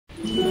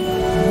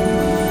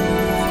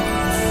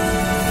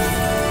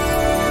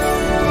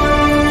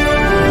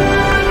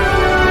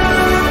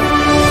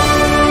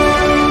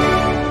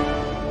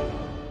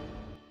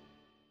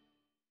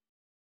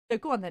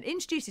go on then,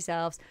 introduce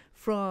yourselves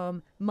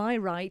from my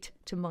right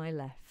to my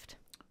left.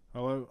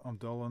 Hello, I'm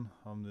Dolyn.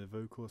 I'm the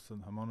vocalist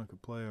and harmonica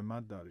player in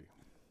Mad Daddy.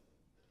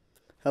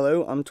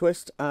 Hello, I'm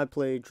Twist. I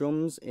play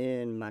drums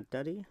in Mad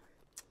Daddy.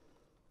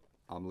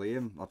 I'm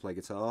Liam. I play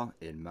guitar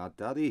in Mad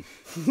Daddy.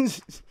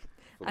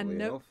 And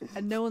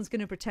no one's going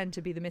to pretend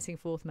to be the missing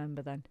fourth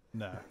member then.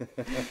 No.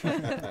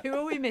 Who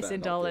are we missing,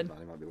 Dolyn?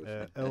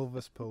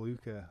 Elvis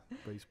Palooka,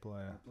 bass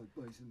player.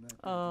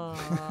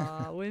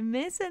 Oh, we're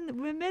missing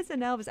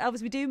Elvis.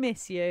 Elvis, we do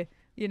miss you.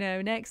 You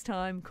know, next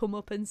time, come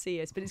up and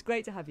see us. But it's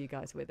great to have you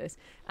guys with us.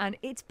 And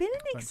it's been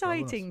an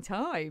exciting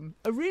time,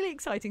 a really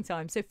exciting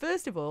time. So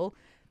first of all,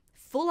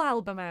 full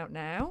album out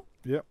now.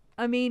 Yep.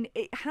 I mean,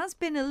 it has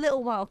been a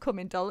little while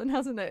coming, Dolyn,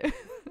 hasn't it?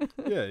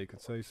 Yeah, you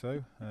could say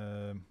so.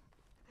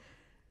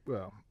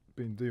 Well,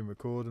 been doing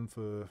recording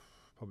for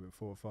probably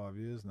 4 or 5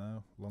 years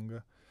now,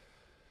 longer.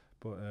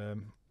 But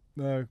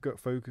no, got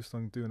focused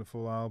on doing a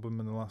full album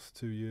in the last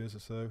 2 years or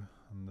so,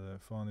 and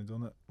finally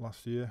done it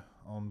last year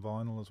on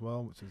vinyl as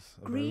well, which is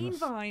a green bonus.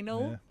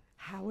 Vinyl. Yeah.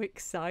 How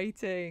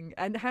exciting!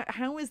 And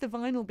how has the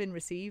vinyl been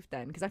received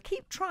then? Because I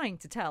keep trying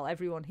to tell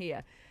everyone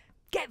here,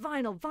 get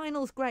vinyl.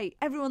 Vinyl's great.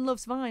 Everyone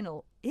loves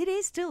vinyl. It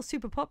is still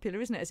super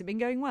popular, isn't it? Has it been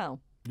going well?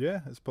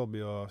 Yeah, it's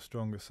probably our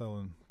strongest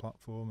selling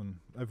platform, and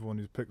everyone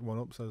who's picked one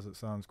up says it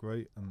sounds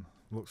great and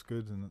looks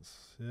good, and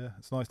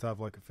it's nice to have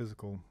like a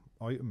physical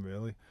item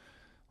really.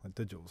 Like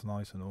digital's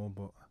nice and all,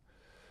 but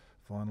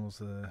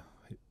vinyl's a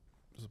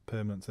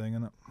permanent thing,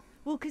 isn't it?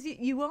 Well, because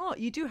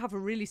you do have a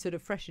really sort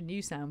of fresh and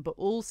new sound, but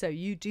also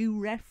you do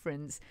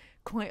reference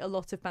quite a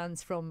lot of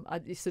bands from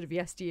sort of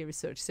yesteryear as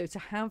such. So to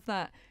have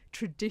that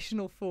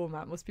traditional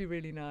format must be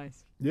really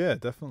nice. Yeah,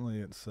 definitely.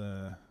 It's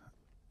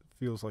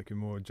feels like you're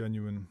more a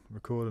genuine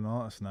recording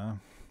artist now,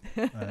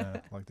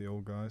 like the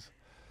old guys.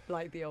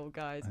 Like the old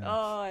guys.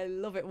 Oh, I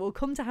love it. We'll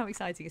come to how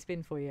exciting it's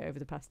been for you over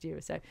the past year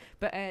or so.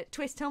 But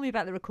Twist, tell me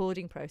about the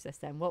recording process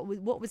then. What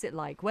was it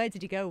like? Where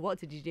did you go? What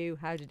did you do?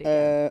 How did it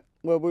go?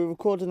 Well, we were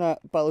recording at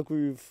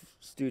Ballagroove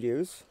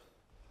Studios.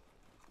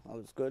 That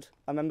was good.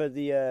 I remember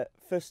the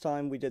first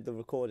time we did the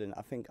recording,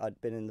 I think I'd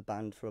been in the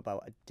band for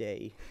about a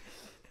day.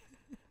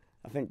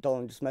 I think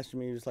Dolyn just messaged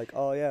me. He was like,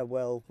 oh yeah,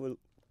 well, we're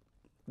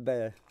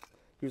there.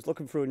 He was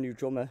looking for a new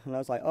drummer, and I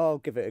was like, oh, I'll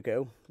give it a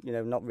go. You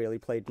know, not really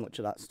played much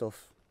of that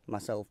stuff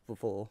myself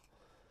before.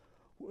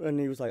 And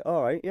he was like,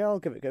 all right, yeah, I'll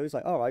give it a go. He's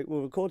like, all right,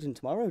 we're recording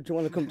tomorrow. Do you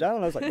want to come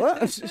down? I was like,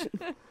 what? So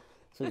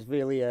it's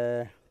really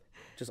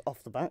just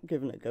off the bat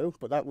giving it a go.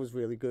 But that was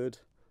really good.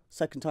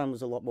 Second time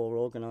was a lot more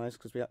organised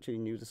because we actually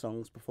knew the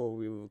songs before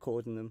we were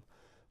recording them.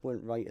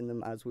 Weren't writing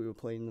them as we were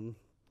playing them.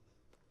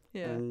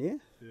 Yeah. And yeah.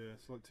 Yeah,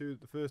 it's like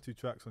the first 2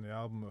 tracks on the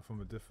album are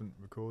from a different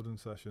recording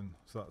session.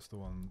 So that's the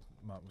one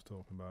Matt was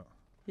talking about.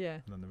 Yeah.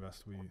 And then the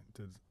rest we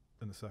did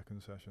in the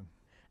second session.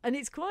 And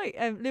it's quite,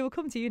 Liam, we'll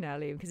come to you now,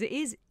 Liam, because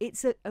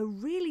it's a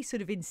really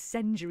sort of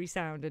incendiary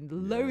sound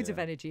and loads of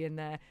energy in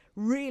there.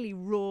 Really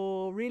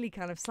raw, really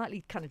kind of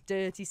slightly kind of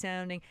dirty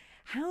sounding.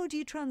 How do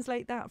you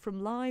translate that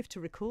from live to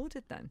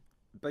recorded then?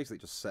 Basically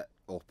just set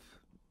up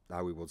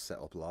how we would set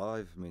up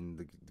live. I mean,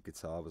 the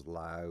guitar was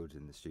loud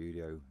in the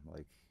studio.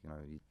 Like, you know,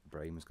 your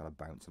brain was kind of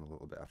bouncing a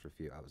little bit after a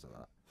few hours of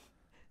that.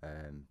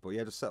 But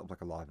yeah, just set up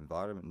like a live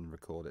environment and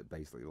record it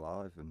basically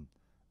live and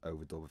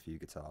overdub a few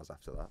guitars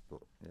after that.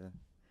 But yeah.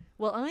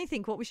 Well, I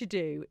think what we should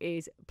do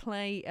is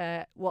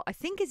play what I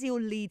think is your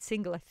lead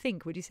single. I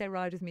think, would you say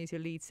Ride With Me is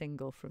your lead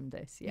single from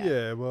this?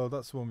 Yeah, well,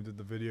 that's the one we did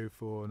the video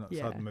for, and that's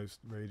had Yeah. the most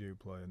radio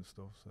play and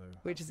stuff. So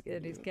Which is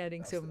it's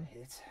getting That's some. the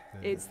hit.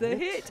 yeah. It's the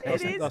hit.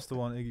 It is. That's the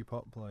one Iggy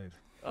Pop played.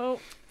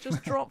 Oh,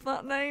 just drop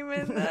that name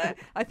in there.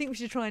 I think we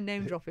should try and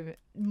name drop him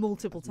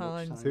multiple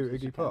times. Who,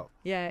 Iggy Pop?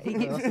 Yeah, That's a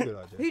Iggy. good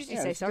idea. Who did you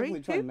say? Sorry,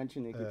 Try who? and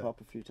mention Iggy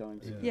Pop a few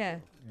times. Yeah,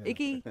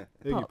 Iggy.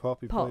 Iggy Pop,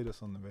 he Pop. played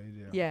us on the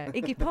radio. Yeah,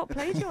 Iggy Pop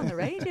played you on the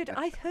radio.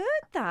 I heard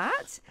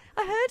that.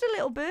 I heard a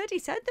little birdie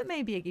said that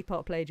maybe Iggy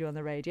Pop played you on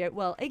the radio.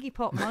 Well, Iggy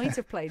Pop might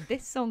have played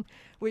this song,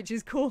 which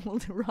is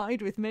called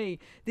Ride With Me.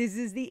 This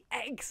is the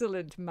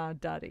excellent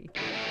Mad Daddy.